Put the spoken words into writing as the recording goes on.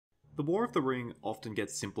The War of the Ring often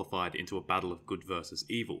gets simplified into a battle of good versus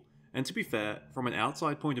evil, and to be fair, from an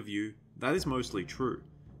outside point of view, that is mostly true.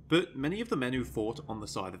 But many of the men who fought on the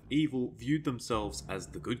side of evil viewed themselves as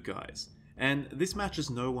the good guys, and this matches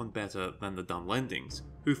no one better than the Dunlendings,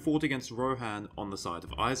 who fought against Rohan on the side of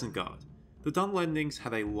Isengard. The Dunlendings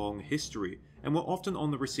had a long history, and were often on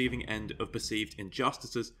the receiving end of perceived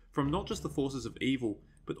injustices from not just the forces of evil,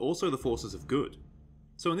 but also the forces of good.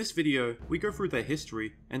 So in this video, we go through their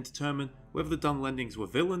history and determine whether the Dunlendings were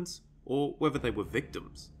villains, or whether they were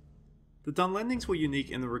victims. The Dunlendings were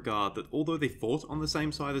unique in the regard that although they fought on the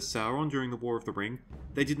same side as Sauron during the War of the Ring,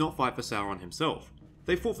 they did not fight for Sauron himself.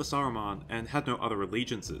 They fought for Saruman and had no other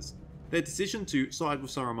allegiances. Their decision to side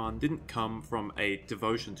with Saruman didn't come from a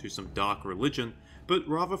devotion to some dark religion, but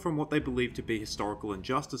rather from what they believed to be historical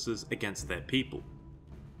injustices against their people.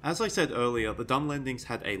 As I said earlier, the Dunlendings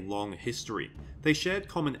had a long history. They shared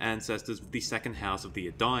common ancestors with the second house of the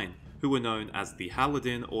Edain, who were known as the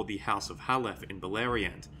Haladin or the House of Haleth in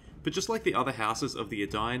Beleriand. But just like the other houses of the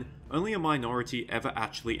Edain, only a minority ever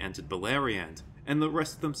actually entered Beleriand, and the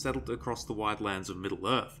rest of them settled across the wide lands of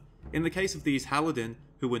Middle-earth. In the case of these Haladin,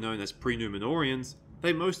 who were known as Pre-Numenorians,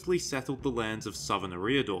 they mostly settled the lands of southern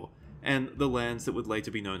Eriador, and the lands that would later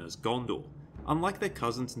be known as Gondor. Unlike their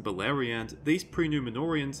cousins in Beleriand, these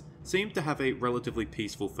Pre-Numenorians seemed to have a relatively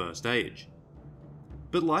peaceful First Age.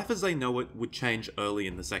 But life as they know it would change early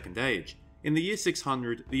in the Second Age. In the year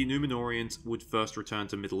 600, the Numenorians would first return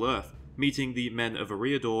to Middle-earth, meeting the Men of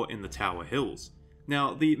Eriador in the Tower Hills.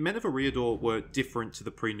 Now, the Men of Eriador were different to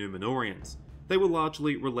the Pre-Numenorians. They were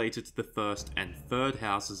largely related to the first and third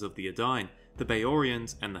houses of the Edain, the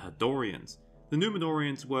Beorians and the Hadorians. The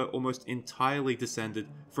Numenorians were almost entirely descended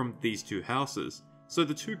from these two houses, so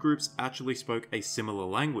the two groups actually spoke a similar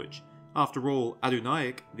language. After all,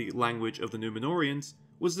 Adunaic, the language of the Numenorians,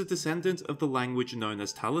 was the descendant of the language known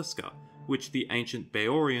as Taliska, which the ancient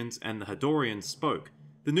Beorians and the Hadorians spoke.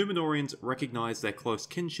 The Numenorians recognized their close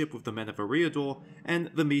kinship with the Men of Eriador,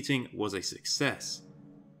 and the meeting was a success.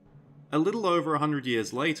 A little over 100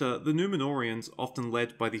 years later, the Numenorians, often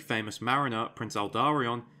led by the famous mariner Prince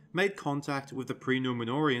Aldarion, made contact with the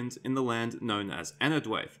Pre-Numenorians in the land known as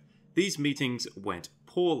Enedwaith. These meetings went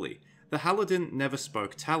poorly. The Haladin never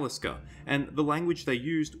spoke Taliska, and the language they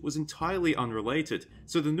used was entirely unrelated,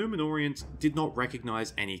 so the Numenorians did not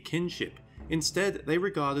recognize any kinship. Instead, they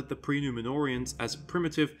regarded the Pre-Numenorians as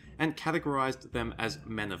primitive and categorized them as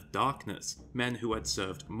Men of Darkness, men who had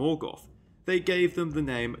served Morgoth. They gave them the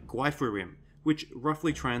name Gwaithririm, which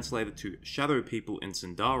roughly translated to Shadow People in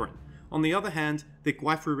Sindarin. On the other hand, the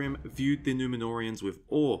Gwaithririm viewed the Numenorians with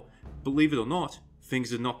awe. Believe it or not, things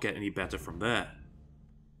did not get any better from there.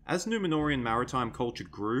 As Numenorian maritime culture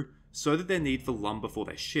grew, so did their need for lumber for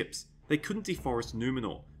their ships. They couldn't deforest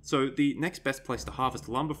Numenor, so the next best place to harvest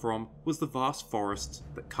lumber from was the vast forests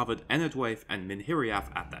that covered Enedwaith and Minhiriath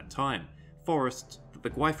at that time, forests that the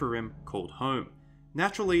Gwaithririm called home.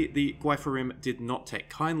 Naturally, the Gwaithririm did not take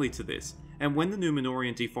kindly to this, and when the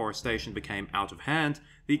Numenorian deforestation became out of hand,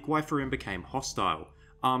 the Gwaithririm became hostile.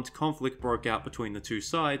 Armed conflict broke out between the two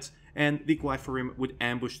sides, and the Gwaithririm would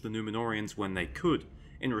ambush the Numenorians when they could.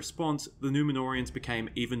 In response, the Numenorians became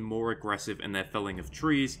even more aggressive in their felling of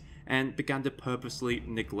trees, and began to purposely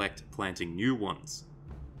neglect planting new ones.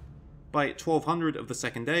 By 1200 of the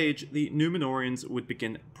Second Age, the Numenorians would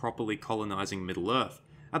begin properly colonizing Middle-earth.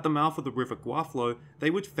 At the mouth of the river Gwathlo,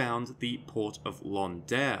 they would found the port of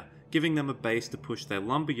Londare, giving them a base to push their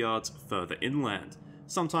lumberyards further inland.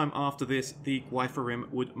 Sometime after this, the Gwaithririm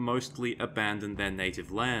would mostly abandon their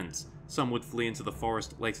native lands. Some would flee into the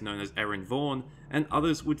forest later known as Erin Vaughan, and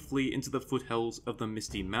others would flee into the foothills of the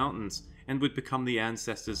Misty Mountains, and would become the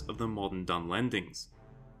ancestors of the modern Dunlendings.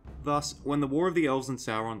 Thus, when the War of the Elves and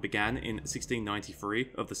Sauron began in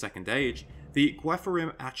 1693 of the Second Age, the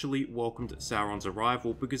Gwaithririm actually welcomed Sauron's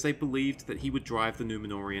arrival because they believed that he would drive the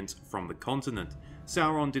Numenorians from the continent.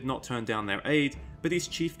 Sauron did not turn down their aid, but his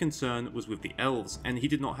chief concern was with the elves, and he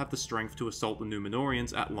did not have the strength to assault the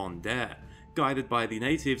Numenorians at Londare. Guided by the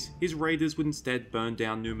natives, his raiders would instead burn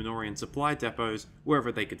down Numenorian supply depots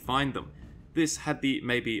wherever they could find them. This had the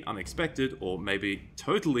maybe unexpected, or maybe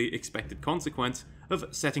totally expected consequence of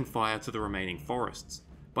setting fire to the remaining forests.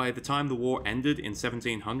 By the time the war ended in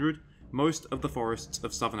 1700, most of the forests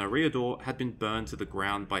of southern Eriador had been burned to the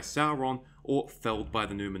ground by Sauron or felled by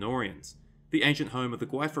the Numenorians. The ancient home of the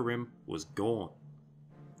Gwaithririm was gone.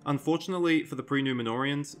 Unfortunately for the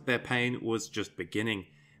Pre-Numenorians, their pain was just beginning.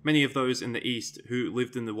 Many of those in the east who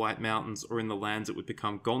lived in the White Mountains or in the lands that would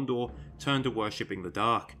become Gondor turned to worshipping the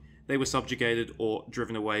dark. They were subjugated or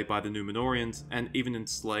driven away by the Numenorians, and even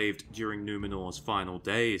enslaved during Numenor's final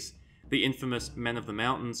days. The infamous Men of the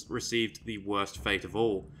Mountains received the worst fate of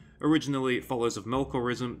all. Originally followers of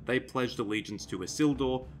Melkorism, they pledged allegiance to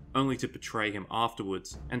Isildur, only to betray him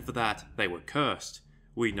afterwards, and for that they were cursed.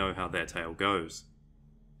 We know how their tale goes.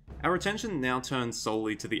 Our attention now turns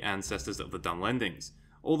solely to the ancestors of the Dunlendings.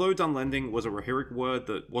 Although Dunlending was a Rohirric word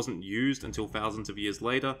that wasn't used until thousands of years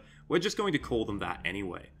later, we're just going to call them that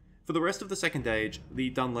anyway. For the rest of the Second Age,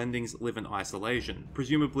 the Dunlendings live in isolation,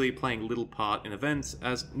 presumably playing little part in events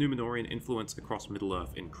as Númenórean influence across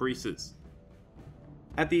Middle-earth increases.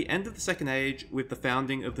 At the end of the Second Age, with the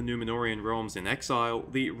founding of the Númenórean realms in exile,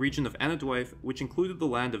 the region of Anadwaith, which included the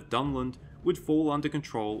land of Dunland, would fall under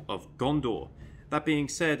control of Gondor. That being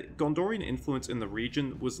said, Gondorian influence in the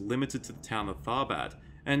region was limited to the town of Tharbad,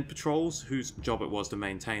 and patrols whose job it was to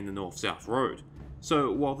maintain the north-south road.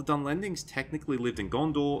 So while the Dunlendings technically lived in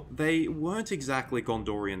Gondor, they weren't exactly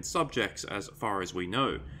Gondorian subjects as far as we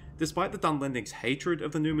know. Despite the Dunlendings' hatred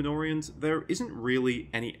of the Númenóreans, there isn't really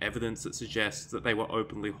any evidence that suggests that they were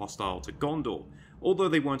openly hostile to Gondor. Although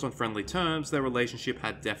they weren't on friendly terms, their relationship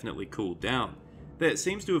had definitely cooled down. There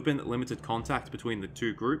seems to have been limited contact between the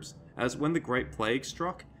two groups, as when the Great Plague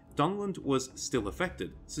struck, Dunland was still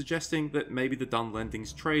affected, suggesting that maybe the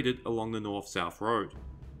Dunlendings traded along the north-south road.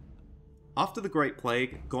 After the Great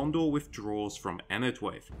Plague, Gondor withdraws from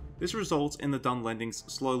Anadwaith. This results in the Dunlendings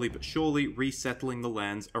slowly but surely resettling the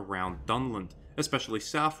lands around Dunland, especially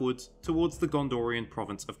southwards towards the Gondorian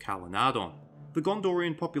province of Calenadon. The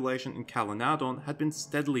Gondorian population in Calenadon had been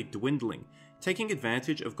steadily dwindling. Taking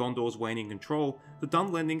advantage of Gondor's waning control, the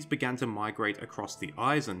Dunlendings began to migrate across the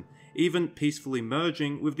Isen, even peacefully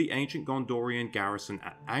merging with the ancient Gondorian garrison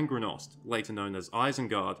at Angranost, later known as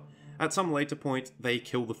Isengard. At some later point, they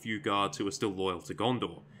kill the few guards who are still loyal to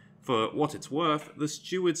Gondor. For what it's worth, the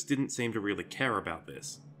stewards didn't seem to really care about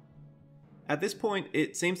this. At this point,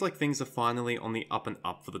 it seems like things are finally on the up and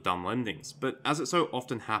up for the Dunlendings, but as it so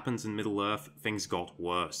often happens in Middle-earth, things got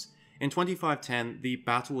worse. In 2510, the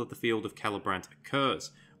Battle of the Field of Celebrant occurs,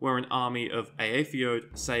 where an army of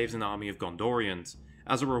Aethiod saves an army of Gondorians.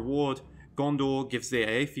 As a reward, Gondor gives the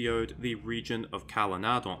Aethiod the region of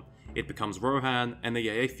Calenadon. It becomes Rohan, and the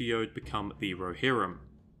Aethiod become the Rohirrim.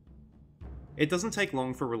 It doesn't take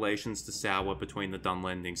long for relations to sour between the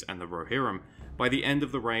Dunlendings and the Rohirrim. By the end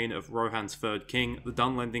of the reign of Rohan's third king, the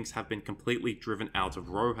Dunlendings have been completely driven out of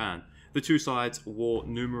Rohan. The two sides war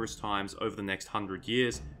numerous times over the next 100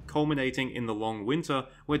 years, culminating in the Long Winter,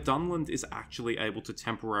 where Dunland is actually able to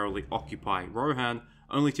temporarily occupy Rohan,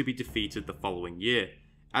 only to be defeated the following year.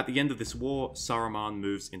 At the end of this war, Saruman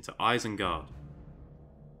moves into Isengard.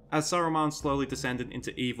 As Saruman slowly descended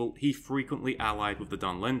into evil, he frequently allied with the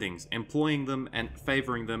Dunlendings, employing them and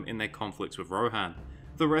favouring them in their conflicts with Rohan.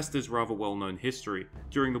 The rest is rather well-known history.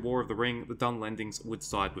 During the War of the Ring, the Dunlendings would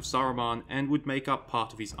side with Saruman and would make up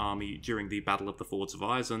part of his army during the Battle of the Fords of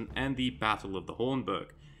Isen and the Battle of the Hornburg.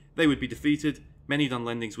 They would be defeated, many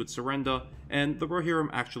Dunlendings would surrender, and the Rohirrim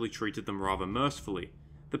actually treated them rather mercifully.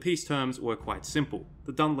 The peace terms were quite simple.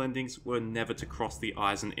 The Dunlendings were never to cross the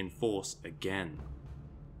Isen in force again.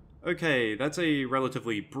 Okay, that's a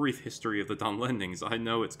relatively brief history of the Dunlendings. I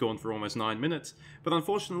know it's gone for almost 9 minutes, but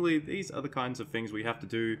unfortunately these are the kinds of things we have to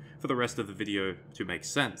do for the rest of the video to make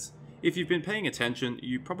sense. If you've been paying attention,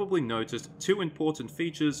 you probably noticed two important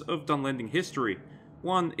features of Dunlending history.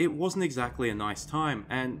 One, it wasn't exactly a nice time,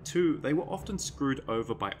 and two, they were often screwed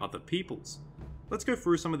over by other peoples. Let's go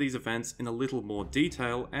through some of these events in a little more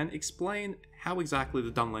detail and explain how exactly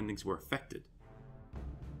the Dunlendings were affected.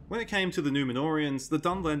 When it came to the Númenóreans, the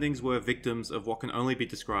Dunlendings were victims of what can only be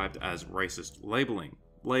described as racist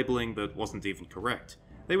labelling that wasn't even correct.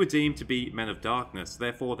 They were deemed to be men of darkness,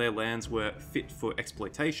 therefore their lands were fit for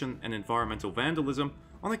exploitation and environmental vandalism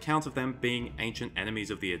on account of them being ancient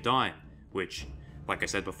enemies of the Edain, which, like I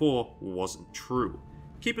said before, wasn't true.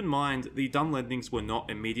 Keep in mind, the Dunlendings were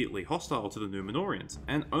not immediately hostile to the Númenóreans,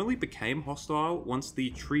 and only became hostile once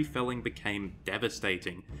the tree felling became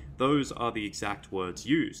devastating. Those are the exact words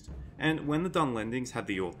used. And when the Dunlendings had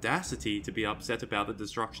the audacity to be upset about the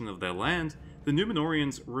destruction of their land, the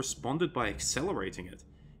Númenóreans responded by accelerating it.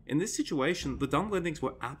 In this situation, the Dunlendings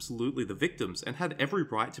were absolutely the victims and had every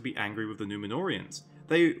right to be angry with the Númenóreans.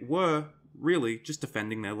 They were, really, just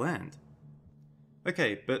defending their land.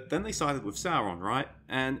 Okay, but then they sided with Sauron, right?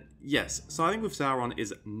 And yes, siding with Sauron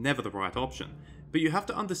is never the right option, but you have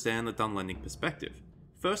to understand the Dunlending perspective.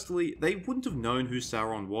 Firstly, they wouldn't have known who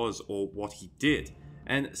Sauron was or what he did,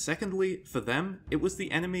 and secondly, for them, it was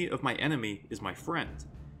the enemy of my enemy is my friend.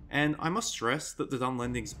 And I must stress that the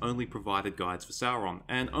Dunlendings only provided guides for Sauron,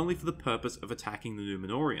 and only for the purpose of attacking the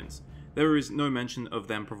Númenóreans. There is no mention of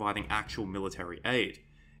them providing actual military aid.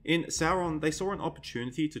 In Sauron, they saw an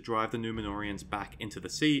opportunity to drive the Númenóreans back into the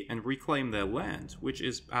sea and reclaim their land, which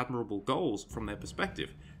is admirable goals from their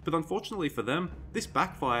perspective, but unfortunately for them, this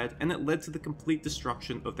backfired and it led to the complete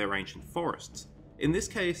destruction of their ancient forests. In this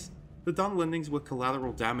case, the Dunlendings were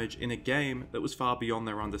collateral damage in a game that was far beyond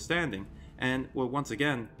their understanding, and were once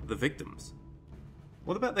again the victims.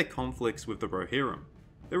 What about their conflicts with the Rohirrim?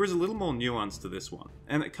 There is a little more nuance to this one,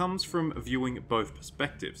 and it comes from viewing both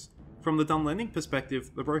perspectives. From the Dunlending perspective,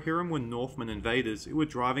 the Rohirrim were Northmen invaders who were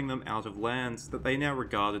driving them out of lands that they now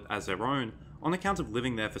regarded as their own, on account of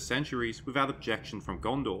living there for centuries without objection from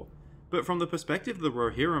Gondor. But from the perspective of the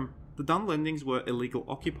Rohirrim, the Dunlendings were illegal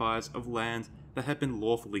occupiers of land that had been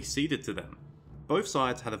lawfully ceded to them. Both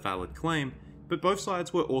sides had a valid claim, but both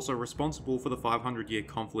sides were also responsible for the 500-year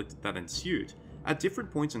conflict that ensued. At different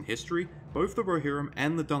points in history, both the Rohirrim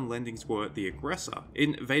and the Dunlendings were the aggressor,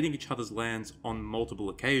 invading each other's lands on multiple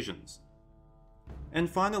occasions. And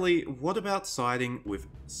finally, what about siding with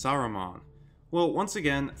Saruman? Well, once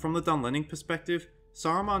again, from the Dunlending perspective,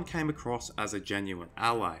 Saruman came across as a genuine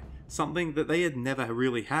ally, something that they had never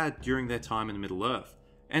really had during their time in Middle-earth.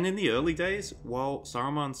 And in the early days, while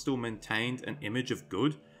Saruman still maintained an image of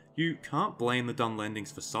good, you can't blame the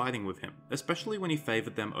Dunlendings for siding with him, especially when he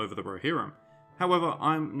favoured them over the Rohirrim. However,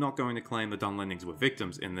 I'm not going to claim the Dunlendings were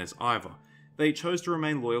victims in this either. They chose to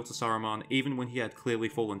remain loyal to Saruman even when he had clearly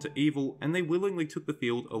fallen to evil, and they willingly took the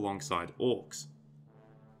field alongside orcs.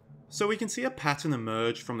 So we can see a pattern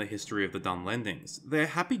emerge from the history of the Dunlendings. They're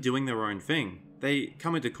happy doing their own thing. They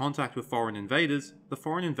come into contact with foreign invaders, the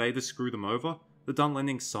foreign invaders screw them over, the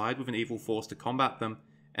Dunlendings side with an evil force to combat them,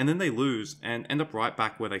 and then they lose and end up right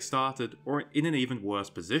back where they started, or in an even worse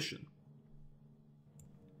position.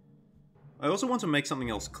 I also want to make something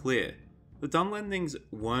else clear. The Dunlendings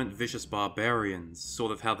weren't vicious barbarians,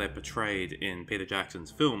 sort of how they're portrayed in Peter Jackson's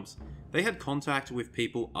films. They had contact with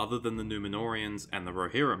people other than the Númenóreans and the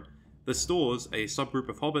Rohirrim. The Stores, a subgroup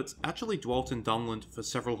of hobbits, actually dwelt in Dunland for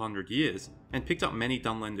several hundred years, and picked up many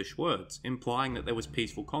Dunlendish words, implying that there was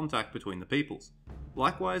peaceful contact between the peoples.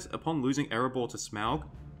 Likewise, upon losing Erebor to Smaug,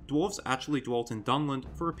 dwarves actually dwelt in Dunland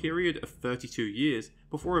for a period of 32 years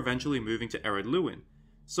before eventually moving to Ered Luin.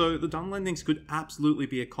 So the Dunlendings could absolutely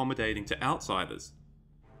be accommodating to outsiders.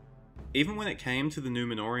 Even when it came to the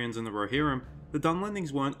Númenóreans and the Rohirrim, the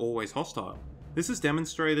Dunlendings weren't always hostile. This is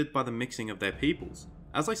demonstrated by the mixing of their peoples.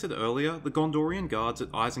 As I said earlier, the Gondorian guards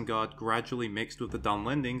at Isengard gradually mixed with the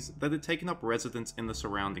Dunlendings that had taken up residence in the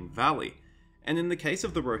surrounding valley, and in the case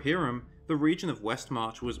of the Rohirrim, the region of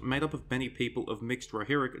Westmarch was made up of many people of mixed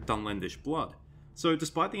Rohirric Dunlendish blood. So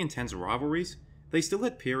despite the intense rivalries, they still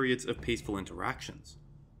had periods of peaceful interactions.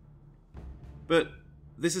 But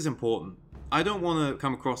this is important. I don't want to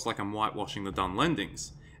come across like I'm whitewashing the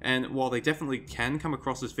Dunlendings, and while they definitely can come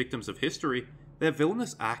across as victims of history, their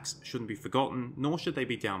villainous acts shouldn't be forgotten, nor should they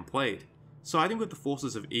be downplayed. Siding with the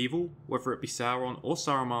forces of evil, whether it be Sauron or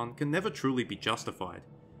Saruman, can never truly be justified.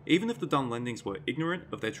 Even if the Dunlendings were ignorant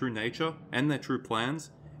of their true nature and their true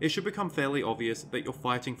plans, it should become fairly obvious that you're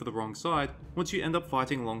fighting for the wrong side once you end up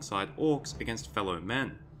fighting alongside orcs against fellow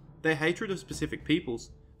men. Their hatred of specific peoples,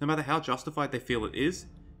 no matter how justified they feel it is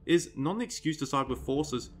not an excuse to side with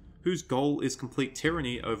forces whose goal is complete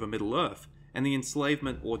tyranny over Middle-earth, and the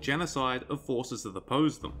enslavement or genocide of forces that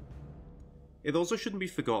oppose them. It also shouldn't be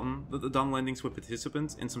forgotten that the Dunlendings were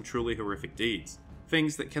participants in some truly horrific deeds,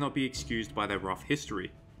 things that cannot be excused by their rough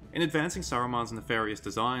history. In advancing Saruman's nefarious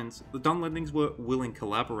designs, the Dunlendings were willing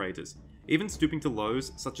collaborators, even stooping to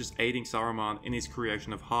lows such as aiding Saruman in his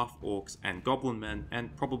creation of half-orcs and goblin men,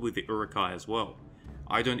 and probably the Uruk-hai as well.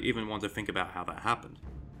 I don't even want to think about how that happened.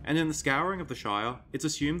 And in the Scouring of the Shire, it's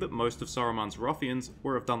assumed that most of Saruman's ruffians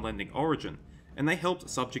were of Dunlending origin, and they helped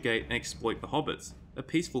subjugate and exploit the hobbits, a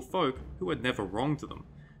peaceful folk who had never wronged them.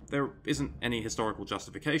 There isn't any historical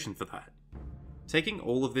justification for that. Taking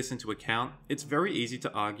all of this into account, it's very easy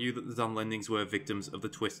to argue that the Dunlendings were victims of the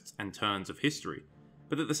twists and turns of history.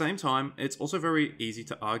 But at the same time, it's also very easy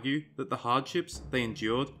to argue that the hardships they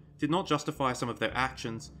endured did not justify some of their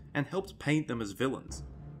actions and helped paint them as villains.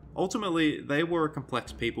 Ultimately, they were a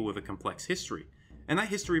complex people with a complex history, and that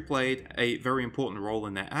history played a very important role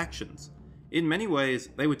in their actions. In many ways,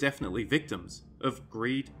 they were definitely victims of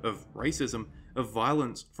greed, of racism, of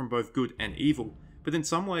violence from both good and evil, but in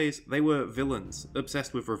some ways they were villains,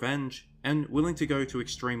 obsessed with revenge, and willing to go to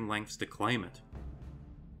extreme lengths to claim it.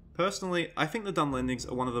 Personally, I think the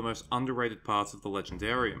Dunlendings are one of the most underrated parts of the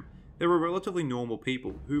Legendarium. They were relatively normal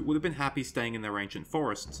people who would have been happy staying in their ancient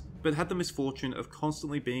forests, but had the misfortune of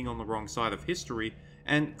constantly being on the wrong side of history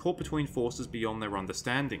and caught between forces beyond their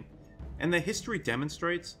understanding. And their history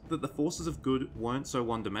demonstrates that the forces of good weren't so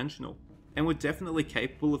one-dimensional. and were definitely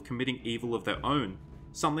capable of committing evil of their own,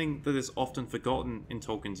 something that is often forgotten in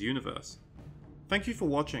Tolkien's universe. Thank you for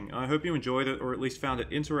watching. I hope you enjoyed it, or at least found it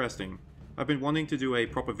interesting. I've been wanting to do a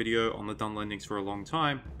proper video on the Dunlendings for a long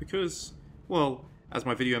time because, well, as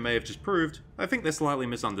my video may have just proved, I think they're slightly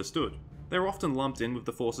misunderstood. They're often lumped in with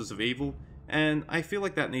the forces of evil, and I feel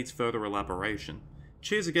like that needs further elaboration.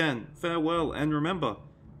 Cheers again, farewell, and remember,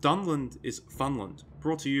 Dunland is Funland,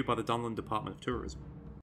 brought to you by the Dunland Department of Tourism.